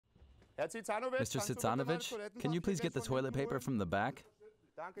Mr. Sitsanovich, can you please get the toilet paper from the back?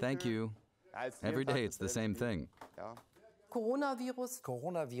 Thank you. Every day it's the same thing. Coronavirus.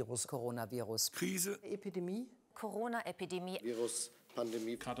 Coronavirus. Coronavirus. Krise. Epidemie. Corona-Epidemie. Virus.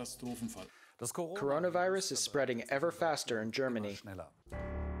 Pandemie. Katastrophenfall. Coronavirus is spreading ever faster in Germany.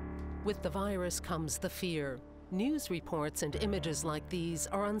 With the virus comes the fear. News reports and images like these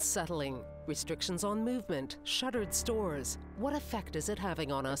are unsettling. Restrictions on movement, shuttered stores. What effect is it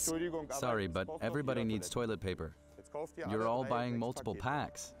having on us? Sorry, but everybody needs toilet paper. You're all buying multiple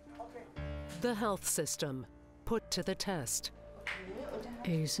packs. The health system, put to the test.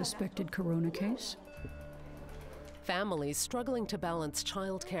 A suspected corona case? Families struggling to balance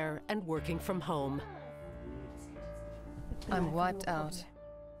childcare and working from home. I'm wiped out.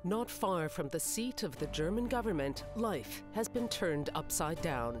 Not far from the seat of the German government, life has been turned upside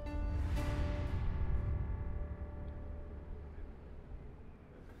down.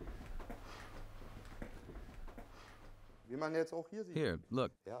 Here,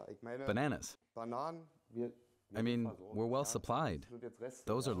 look, bananas. I mean, we're well supplied.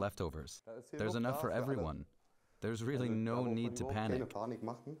 Those are leftovers. There's enough for everyone. There's really no need to panic.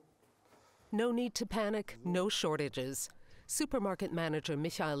 No need to panic, no shortages. Supermarket manager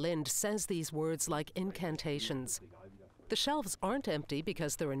Michael Lind says these words like incantations. The shelves aren't empty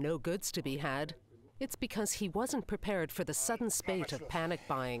because there are no goods to be had. It's because he wasn't prepared for the sudden spate of panic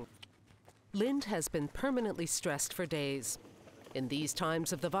buying. Lind has been permanently stressed for days. In these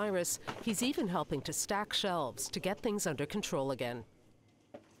times of the virus, he's even helping to stack shelves to get things under control again.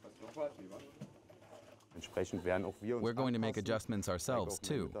 We're going to make adjustments ourselves,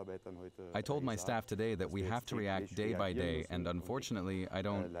 too. I told my staff today that we have to react day by day, and unfortunately, I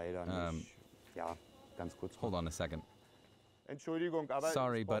don't... Hold on a second.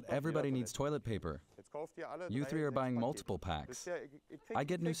 Sorry, but everybody needs toilet paper. You three are buying multiple packs. I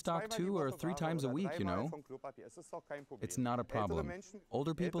get new stock 2 or 3 times a week, you know. It's not a problem.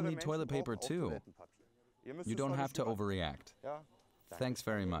 Older people need toilet paper, too. You don't have to overreact. Thanks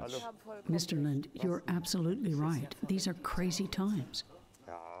very much. Mr. Lind, you're absolutely right. These are crazy times.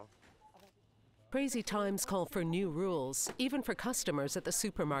 Crazy times call for new rules, even for customers at the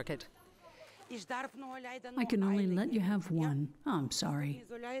supermarket. I can only let you have one. I'm sorry.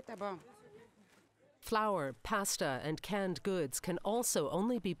 Flour, pasta, and canned goods can also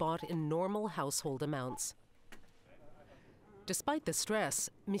only be bought in normal household amounts. Despite the stress,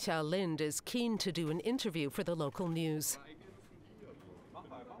 Michael Lind is keen to do an interview for the local news.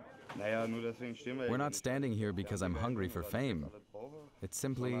 We're not standing here because I'm hungry for fame. It's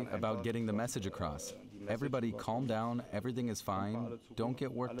simply about getting the message across. Everybody calm down, everything is fine, don't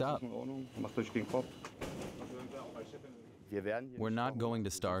get worked up. We're not going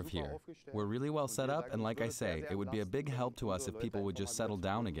to starve here. We're really well set up, and like I say, it would be a big help to us if people would just settle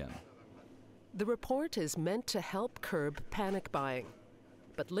down again. The report is meant to help curb panic buying.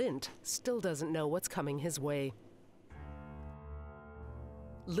 But Lind still doesn't know what's coming his way.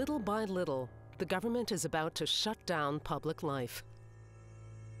 Little by little, the government is about to shut down public life.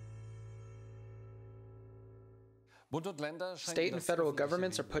 State and federal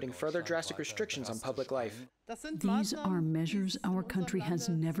governments are putting further drastic restrictions on public life. These are measures our country has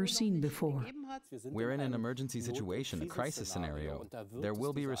never seen before. We're in an emergency situation, a crisis scenario. There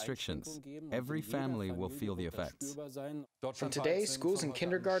will be restrictions. Every family will feel the effects. From today, schools and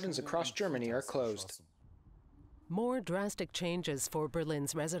kindergartens across Germany are closed. More drastic changes for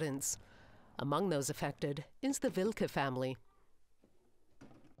Berlin's residents. Among those affected is the Wilke family.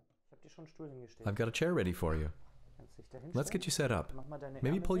 I've got a chair ready for you. Let's get you set up.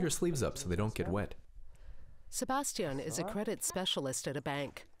 Maybe pull your sleeves up so they don't get wet. Sebastian is a credit specialist at a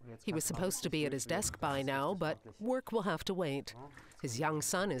bank. He was supposed to be at his desk by now, but work will have to wait. His young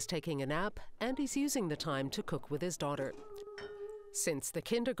son is taking a nap, and he's using the time to cook with his daughter. Since the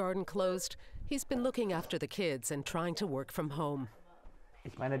kindergarten closed, he's been looking after the kids and trying to work from home.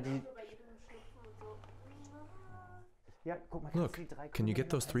 Look, can you get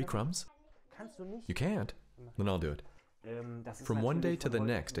those 3 crumbs? You can't? Then I'll do it. From one day to the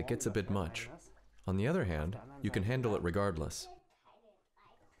next, it gets a bit much. On the other hand, you can handle it regardless.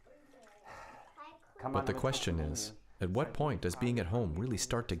 But the question is, at what point does being at home really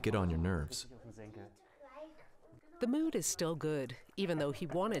start to get on your nerves? The mood is still good, even though he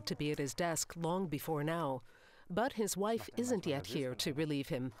wanted to be at his desk long before now. But his wife isn't yet here to relieve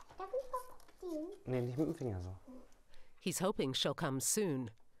him. He's hoping she'll come soon,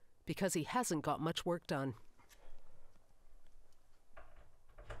 because he hasn't got much work done.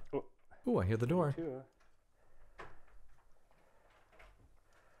 Oh, I hear the door.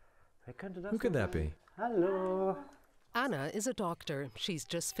 Who could that be? Hello. Anna is a doctor. She's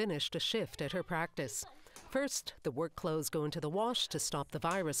just finished a shift at her practice. First, the work clothes go into the wash to stop the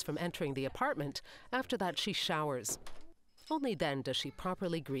virus from entering the apartment. After that, she showers. Only then does she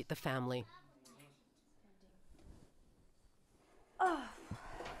properly greet the family.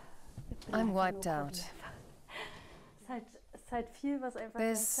 I'm wiped out.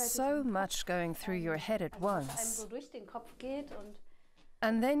 There's so much going through your head at once.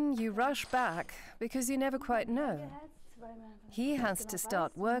 And then you rush back because you never quite know. He has to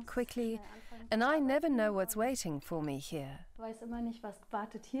start work quickly, and I never know what's waiting for me here.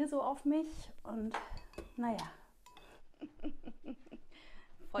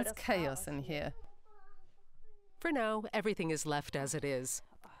 It's chaos in here. For now, everything is left as it is.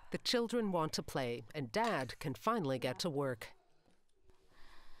 The children want to play, and Dad can finally get to work.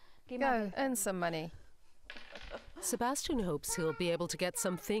 Go, earn some money. Sebastian hopes he'll be able to get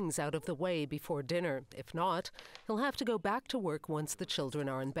some things out of the way before dinner. If not, he'll have to go back to work once the children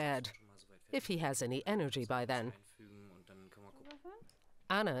are in bed, if he has any energy by then.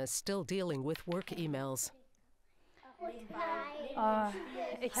 Anna is still dealing with work emails.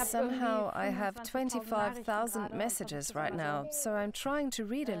 Somehow I have 25,000 messages right now, so I'm trying to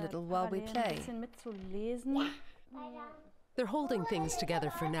read a little while we play. They're holding things together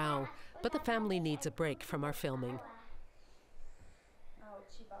for now, but the family needs a break from our filming.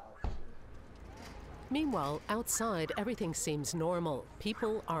 Meanwhile, outside, everything seems normal.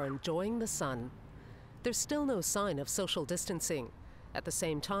 People are enjoying the sun. There's still no sign of social distancing. At the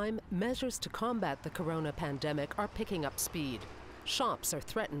same time, measures to combat the corona pandemic are picking up speed. Shops are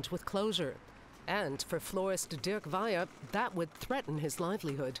threatened with closure. And for florist Dirk Weyer, that would threaten his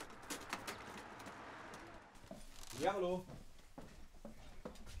livelihood.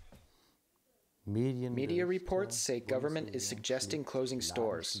 Media reports say government is suggesting closing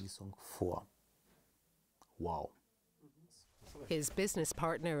stores. Wow. His business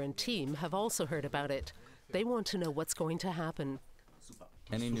partner and team have also heard about it. They want to know what's going to happen.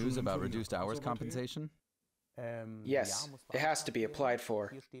 Any news about reduced hours compensation? Yes, it has to be applied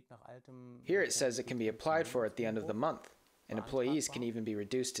for. Here it says it can be applied for at the end of the month, and employees can even be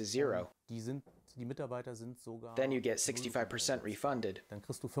reduced to 0. Then you get 65% refunded.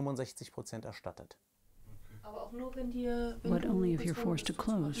 But only if you're forced to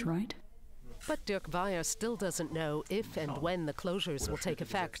close, right? But Dirk Weyer still doesn't know if and when the closures will take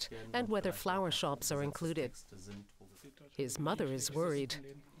effect and whether flower shops are included. His mother is worried.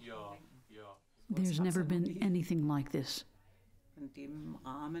 There's never been anything like this. In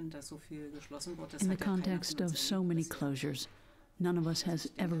the context of so many closures, none of us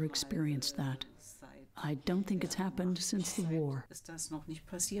has ever experienced that. I don't think it's happened since the war.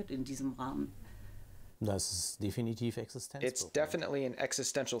 It's definitely an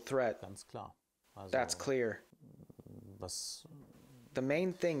existential threat. That's clear. The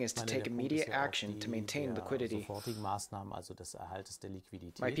main thing is to take immediate action to maintain liquidity.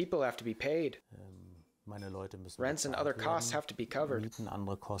 My people have to be paid. Rents and other costs have to be covered.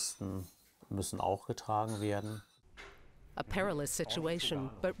 A perilous situation,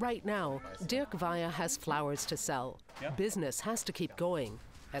 but right now, Dirk Weyer has flowers to sell. Business has to keep going,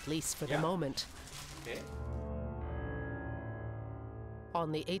 at least for the moment.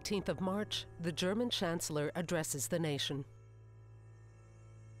 On the 18th of March, the German Chancellor addresses the nation.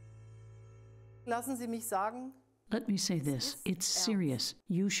 Let me say this, it's serious.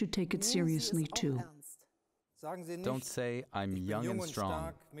 You should take it seriously too. Don't say, I'm young and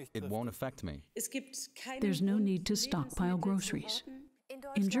strong. It won't affect me. There's no need to stockpile groceries.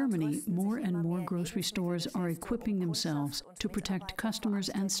 In Germany, more and more grocery stores are equipping themselves to protect customers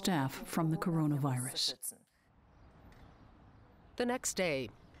and staff from the coronavirus. The next day,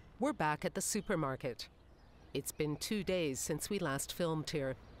 we're back at the supermarket. It's been 2 days since we last filmed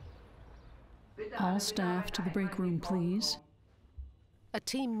here. All staff to the break room, please. A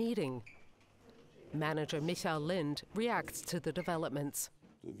team meeting. Manager Michael Lind reacts to the developments.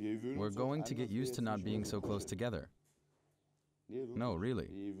 We're going to get used to not being so close together. No, really.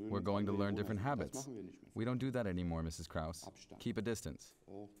 We're going to learn different habits. We don't do that anymore, Mrs. Kraus. Keep a distance.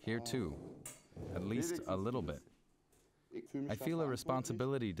 Here too. At least a little bit. I feel a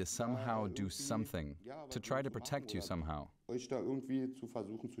responsibility to somehow do something, to try to protect you somehow.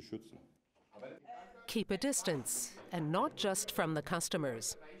 Keep a distance, and not just from the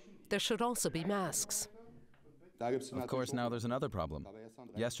customers. There should also be masks. Of course, now there's another problem.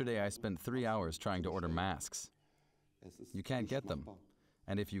 Yesterday I spent 3 hours trying to order masks. You can't get them.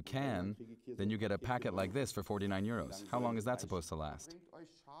 And if you can, then you get a packet like this for 49 euros. How long is that supposed to last?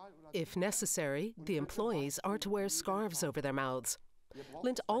 If necessary, the employees are to wear scarves over their mouths.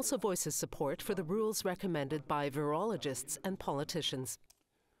 Lind also voices support for the rules recommended by virologists and politicians.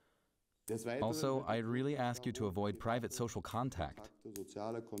 Also, I really ask you to avoid private social contact.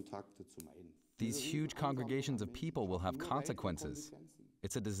 These huge congregations of people will have consequences.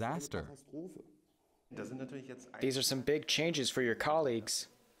 It's a disaster. These are some big changes for your colleagues.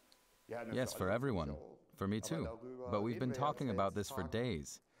 Yes, for everyone. For me too. But we've been talking about this for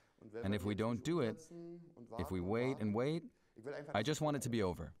days. And if we don't do it, if we wait and wait, I just want it to be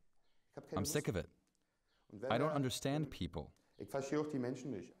over. I'm sick of it. I don't understand people.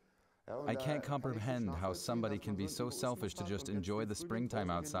 I can't comprehend how somebody can be so selfish to just enjoy the springtime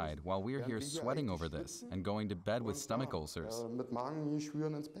outside while we're here sweating over this and going to bed with stomach ulcers.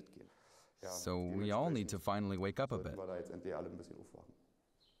 So we all need to finally wake up a bit.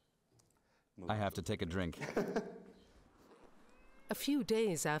 I have to take a drink. A few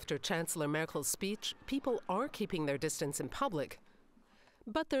days after Chancellor Merkel's speech, people are keeping their distance in public.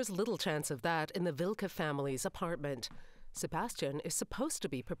 But there's little chance of that in the Wilke family's apartment. Sebastian is supposed to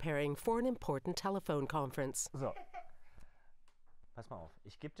be preparing for an important telephone conference. So. Pass mal auf.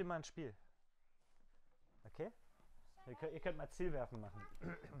 Ich gebe dir mal ein Spiel. Okay? Ihr könnt mal Zielwerfen machen.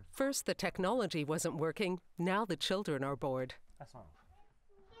 First, the technology wasn't working. Now the children are bored. Pass mal auf.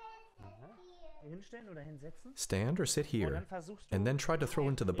 Hinstellen oder hinsetzen? Stand or sit here, and then try to throw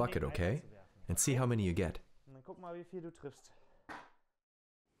into the bucket, okay? And see how many you get. Und dann guck mal, wie viel du triffst.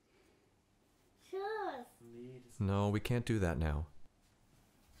 No, we can't do that now.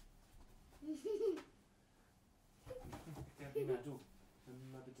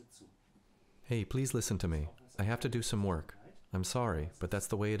 Hey, please listen to me. I have to do some work. I'm sorry, but that's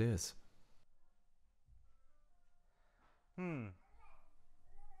the way it is.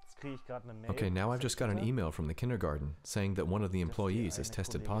 Okay, now I've just got an email from the kindergarten saying that one of the employees is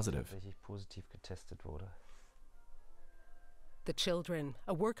tested positive. The children,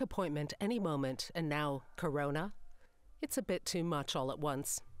 a work appointment any moment, and now corona? It's a bit too much all at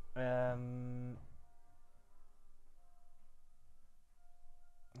once. I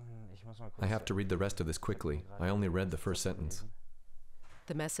have to read the rest of this quickly. I only read the first sentence.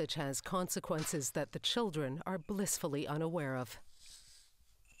 The message has consequences that the children are blissfully unaware of.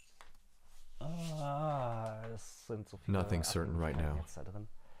 Nothing's certain right now.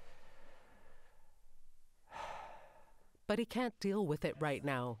 But he can't deal with it right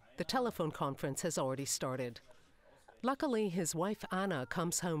now. The telephone conference has already started. Luckily, his wife Anna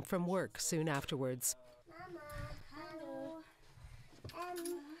comes home from work soon afterwards.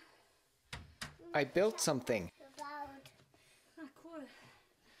 I built something.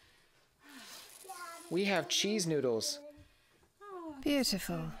 We have cheese noodles.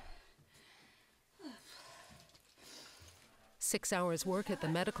 Beautiful. 6 hours work at the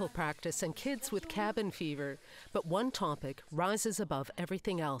medical practice and kids with cabin fever. But one topic rises above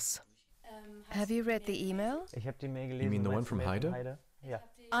everything else. Have you read the email? You mean the one from Heide?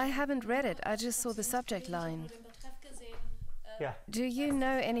 I haven't read it. I just saw the subject line. Yeah. Do you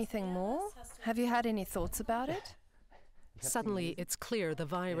know anything more? Have you had any thoughts about it? Suddenly, it's clear the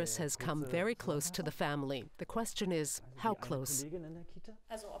virus has come very close to the family. The question is, how close?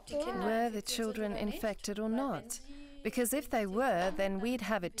 Were the children infected or not? Because if they were, then we'd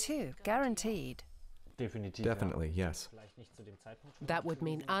have it too, guaranteed. Definitely, yes. That would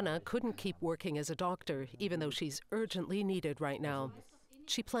mean Anna couldn't keep working as a doctor, even though she's urgently needed right now.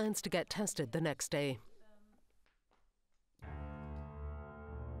 She plans to get tested the next day.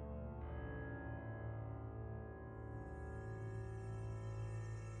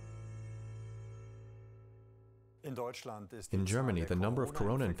 In Germany, the number of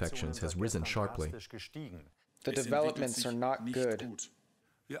corona infections has risen sharply. The developments are not good.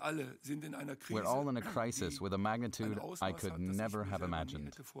 We're all in a crisis with a magnitude I could never have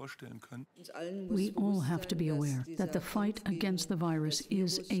imagined. We all have to be aware that the fight against the virus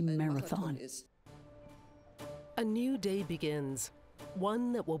is a marathon. A new day begins,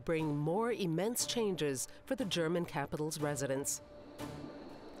 one that will bring more immense changes for the German capital's residents.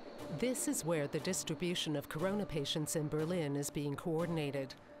 This is where the distribution of corona patients in Berlin is being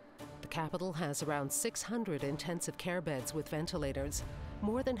coordinated. The capital has around 600 intensive care beds with ventilators.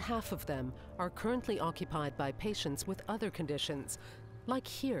 More than half of them are currently occupied by patients with other conditions, like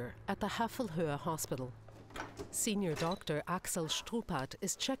here at the Havelhöhe Hospital. Senior doctor Axel Strupat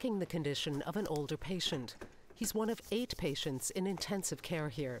is checking the condition of an older patient. He's one of 8 patients in intensive care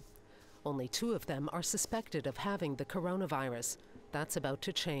here. Only 2 of them are suspected of having the coronavirus. That's about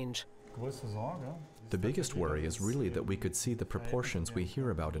to change. The biggest worry is really that we could see the proportions we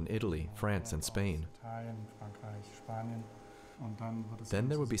hear about in Italy, France, and Spain. Then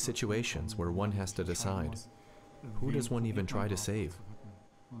there would be situations where one has to decide, Who does one even try to save?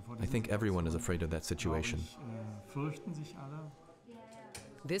 I think everyone is afraid of that situation.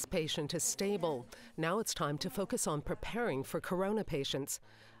 This patient is stable. Now it's time to focus on preparing for corona patients.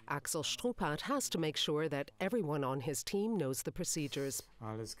 Axel Struppert has to make sure that everyone on his team knows the procedures.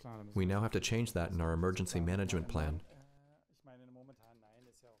 We now have to change that in our emergency management plan.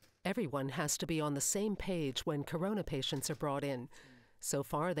 Everyone has to be on the same page when corona patients are brought in. So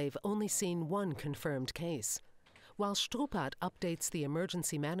far, they've only seen one confirmed case. While Struppert updates the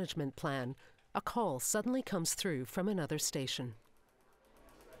emergency management plan, a call suddenly comes through from another station.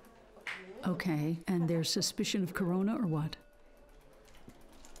 Okay, and there's suspicion of corona or what?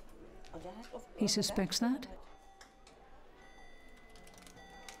 He suspects that?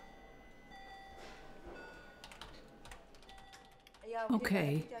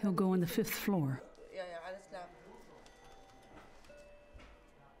 Okay, he'll go on the 5th floor.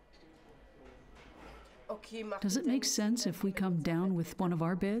 Does it make sense if we come down with one of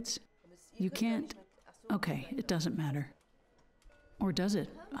our beds? You can't... Okay, it doesn't matter. Or does it?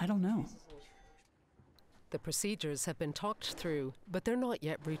 I don't know. The procedures have been talked through, but they're not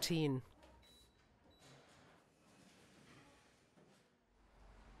yet routine.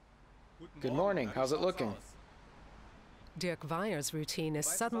 Good morning. How's it looking? Dirk Weier's routine is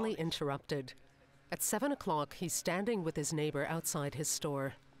suddenly interrupted. At 7 o'clock, he's standing with his neighbor outside his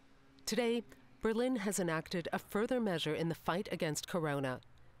store. Today, Berlin has enacted a further measure in the fight against corona.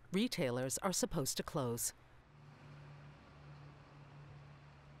 Retailers are supposed to close.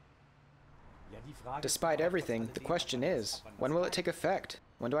 Despite everything, the question is, when will it take effect?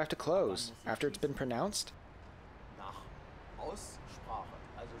 When do I have to close? After it's been pronounced?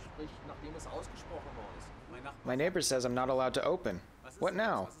 My neighbor says I'm not allowed to open. What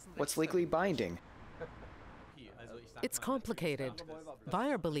now? What's legally binding? It's complicated.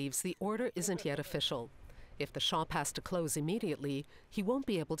 Weier believes the order isn't yet official. If the shop has to close immediately, he won't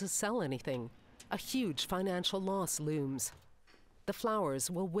be able to sell anything. A huge financial loss looms. The flowers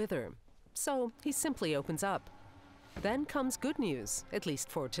will wither. So he simply opens up. Then comes good news, at least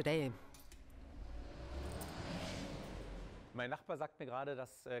for today.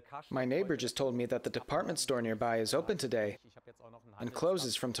 My neighbor just told me that the department store nearby is open today and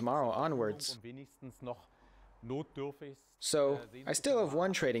closes from tomorrow onwards. So I still have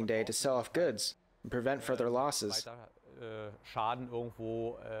one trading day to sell off goods and prevent further losses.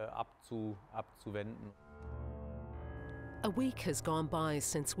 A week has gone by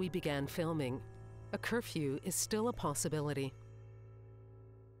since we began filming. A curfew is still a possibility.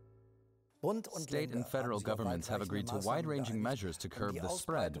 State and federal governments have agreed to wide-ranging measures to curb the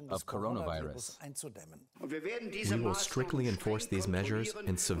spread of coronavirus. We will strictly enforce these measures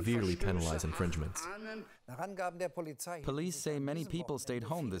and severely penalize infringements. Police say many people stayed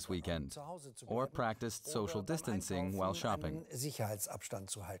home this weekend or practiced social distancing while shopping.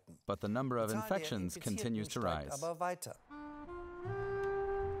 But the number of infections continues to rise.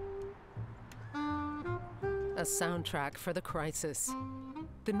 A soundtrack for the crisis.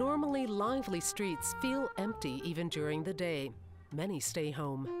 The normally lively streets feel empty even during the day. Many stay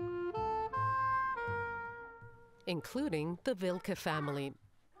home, including the Wilke family.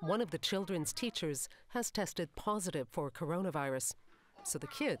 One of the children's teachers has tested positive for coronavirus, so the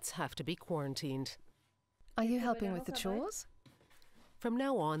kids have to be quarantined. Are you helping with the chores? From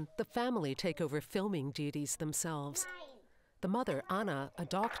now on, the family take over filming duties themselves. The mother, Anna, a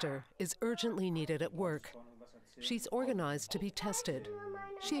doctor, is urgently needed at work. She's organized to be tested.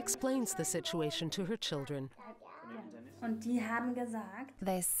 She explains the situation to her children.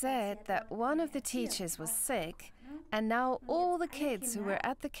 They said that one of the teachers was sick, and now all the kids who were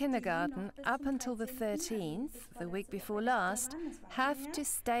at the kindergarten up until the 13th, the week before last, have to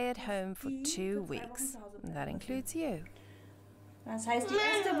stay at home for 2 weeks. That includes you.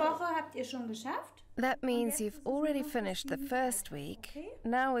 That means you've already finished the first week.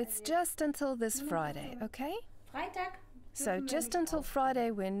 Now it's just until this Friday, okay? So just until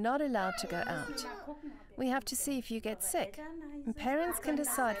Friday, we're not allowed to go out. We have to see if you get sick. And parents can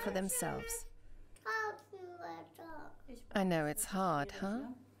decide for themselves. I know it's hard, huh?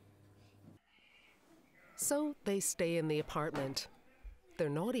 So they stay in the apartment. They're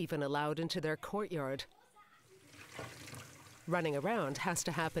not even allowed into their courtyard. Running around has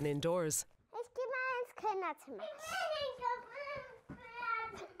to happen indoors.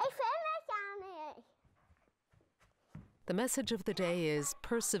 The message of the day is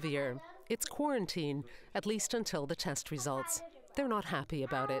persevere. It's quarantine, at least until the test results. They're not happy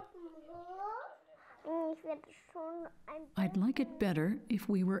about it. I'd like it better if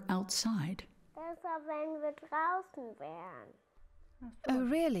we were outside. Oh,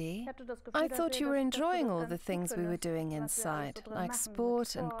 really? I thought you were enjoying all the things we were doing inside, like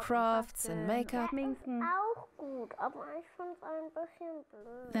sport and crafts and makeup.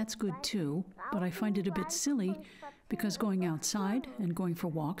 That's good too, but I find it a bit silly because going outside and going for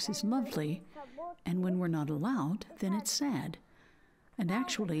walks is lovely, and when we're not allowed, then it's sad. And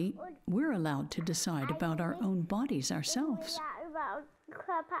actually, we're allowed to decide about our own bodies ourselves.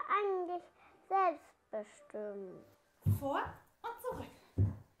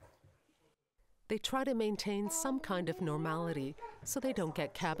 They try to maintain some kind of normality so they don't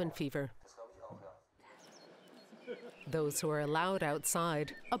get cabin fever. Those who are allowed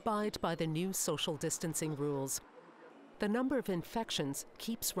outside abide by the new social distancing rules. The number of infections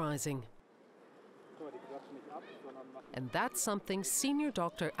keeps rising. And that's something Senior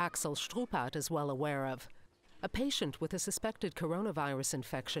Dr. Axel Strupat is well aware of. A patient with a suspected coronavirus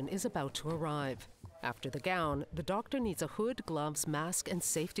infection is about to arrive. After the gown, the doctor needs a hood, gloves, mask, and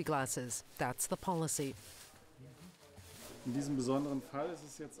safety glasses. That's the policy.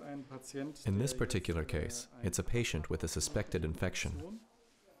 In this particular case, it's a patient with a suspected infection.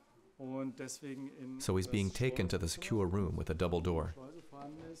 So he's being taken to the secure room with a double door.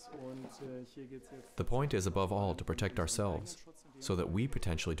 The point is, above all, to protect ourselves, so that we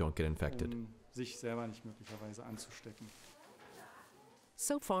potentially don't get infected.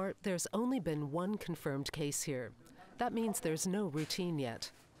 So far, there's only been one confirmed case here. That means there's no routine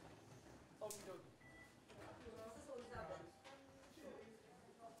yet.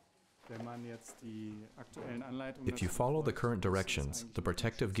 If you follow the current directions, the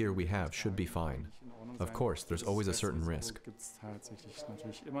protective gear we have should be fine. Of course, there's always a certain risk.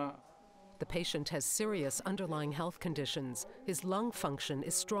 The patient has serious underlying health conditions. His lung function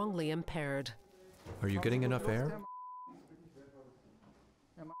is strongly impaired. Are you getting enough air?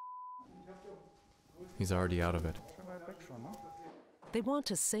 He's already out of it. They want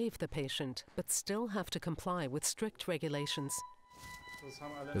to save the patient, but still have to comply with strict regulations.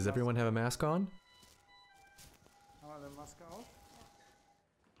 Does everyone have a mask on?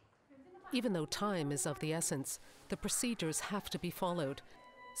 Even though time is of the essence, the procedures have to be followed.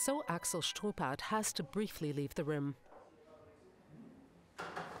 So Axel Strupat has to briefly leave the room.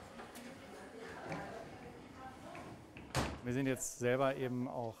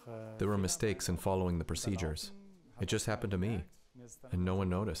 There were mistakes in following the procedures. It just happened to me, and no one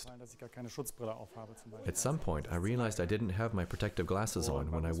noticed. At some point, I realized I didn't have my protective glasses on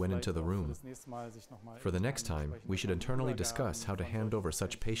when I went into the room. For the next time, we should internally discuss how to hand over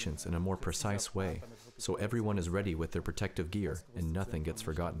such patients in a more precise way, so everyone is ready with their protective gear and nothing gets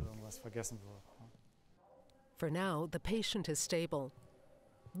forgotten. For now, the patient is stable.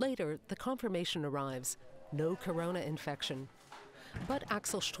 Later, the confirmation arrives. No corona infection. But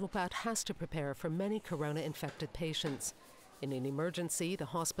Axel Strupat has to prepare for many corona-infected patients. In an emergency, the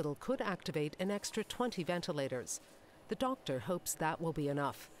hospital could activate an extra 20 ventilators. The doctor hopes that will be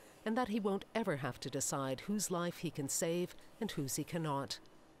enough, and that he won't ever have to decide whose life he can save and whose he cannot.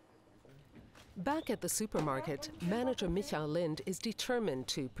 Back at the supermarket, manager Michael Lind is determined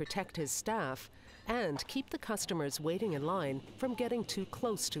to protect his staff and keep the customers waiting in line from getting too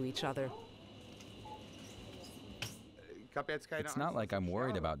close to each other. It's not like I'm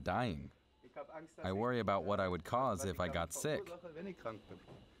worried about dying. I worry about what I would cause if I got sick.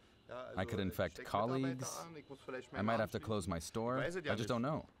 I could infect colleagues. I might have to close my store. I just don't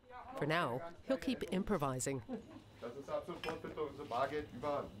know. For now, he'll keep improvising.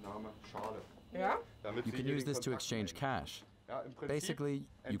 You can use this to exchange cash. Basically,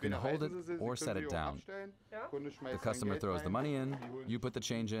 you can hold it or set it down. The customer throws the money in, you put the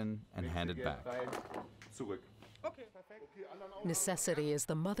change in, and hand it back. Necessity is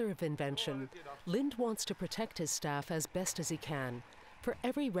the mother of invention. Lind wants to protect his staff as best as he can. For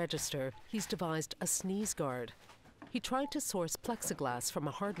every register, he's devised a sneeze guard. He tried to source plexiglass from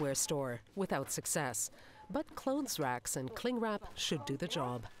a hardware store without success, but clothes racks and cling wrap should do the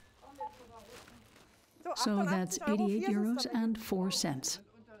job. So that's 88 euros and 4 cents.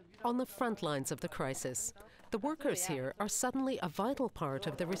 On the front lines of the crisis, the workers here are suddenly a vital part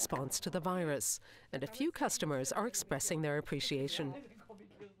of the response to the virus, and a few customers are expressing their appreciation.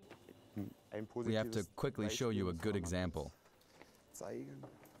 We have to quickly show you a good example.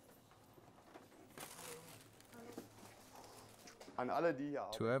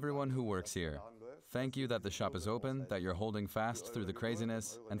 To everyone who works here, thank you that the shop is open, that you're holding fast through the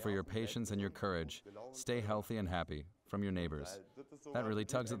craziness, and for your patience and your courage. Stay healthy and happy. From your neighbors. That really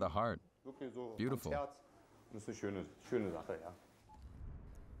tugs at the heart. Beautiful.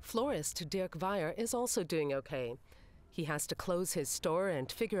 Florist Dirk Weyer is also doing okay. He has to close his store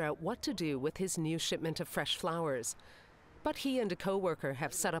and figure out what to do with his new shipment of fresh flowers. But he and a co-worker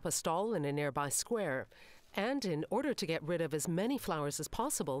have set up a stall in a nearby square. And in order to get rid of as many flowers as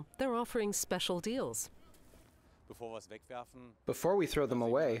possible, they're offering special deals. Before we throw them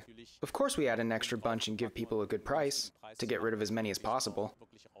away, of course we add an extra bunch and give people a good price, to get rid of as many as possible.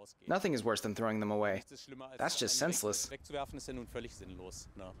 Nothing is worse than throwing them away. That's just senseless.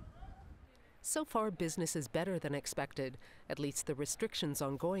 So far, business is better than expected. At least the restrictions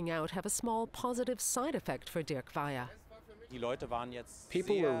on going out have a small positive side effect for Dirk Weyer.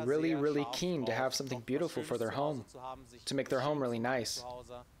 People were really keen to have something beautiful for their home, to make their home really nice.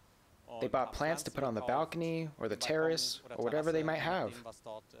 They bought plants to put on the balcony, or the terrace, or whatever they might have.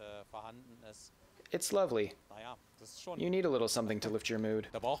 It's lovely. You need a little something to lift your mood.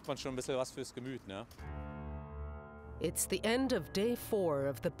 It's the end of day 4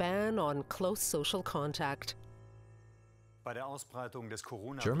 of the ban on close social contact.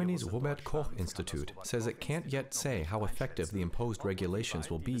 Germany's Robert Koch Institute says it can't yet say how effective the imposed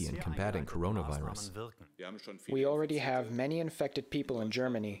regulations will be in combating coronavirus. We already have many infected people in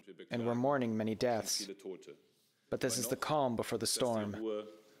Germany, and we're mourning many deaths. But this is the calm before the storm.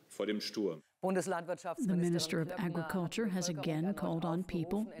 The Minister of Agriculture has again called on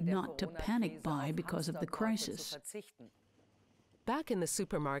people not to panic buy because of the crisis. Back in the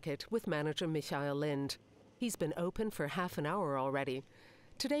supermarket with manager Michael Lind. He's been open for half an hour already.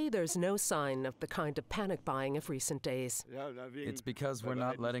 Today there's no sign of the kind of panic buying of recent days. It's because we're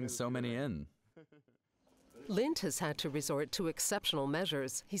not letting so many in. Lind has had to resort to exceptional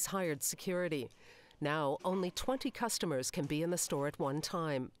measures. He's hired security. Now only 20 customers can be in the store at one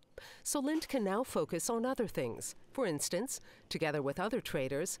time. So Lind can now focus on other things. For instance, together with other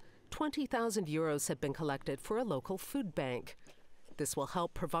traders, 20,000 euros have been collected for a local food bank. This will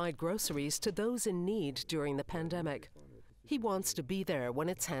help provide groceries to those in need during the pandemic. He wants to be there when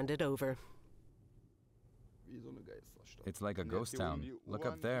it's handed over. It's like a ghost town. Look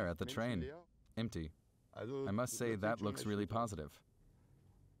up there at the train. Empty. I must say that looks really positive.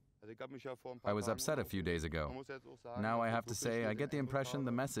 I was upset a few days ago. Now I have to say I get the impression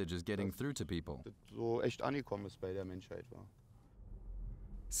the message is getting through to people.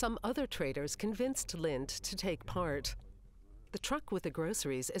 Some other traders convinced Lind to take part. The truck with the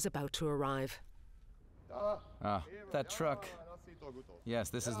groceries is about to arrive. Ah, that truck. Yes,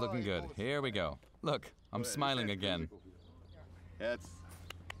 this is looking good. Here we go. Look, I'm smiling again.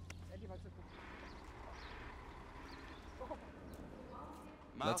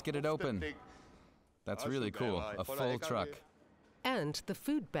 Let's get it open. That's really cool, a full truck. And the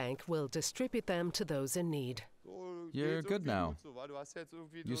food bank will distribute them to those in need. You're good now.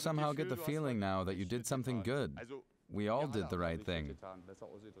 You somehow get the feeling now that you did something good. We all did the right thing.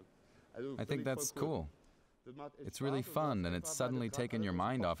 I think that's cool. It's really fun, and it's suddenly taken your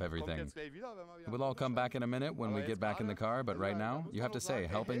mind off everything. We'll all come back in a minute when we get back in the car, but right now, you have to say,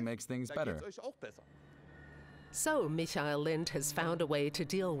 helping makes things better. So Michael Lind has found a way to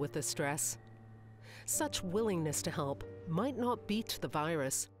deal with the stress. Such willingness to help might not beat the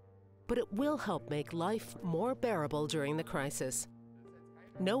virus, but it will help make life more bearable during the crisis.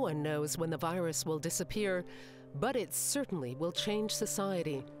 No one knows when the virus will disappear, but it certainly will change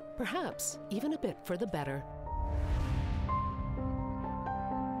society, perhaps even a bit for the better.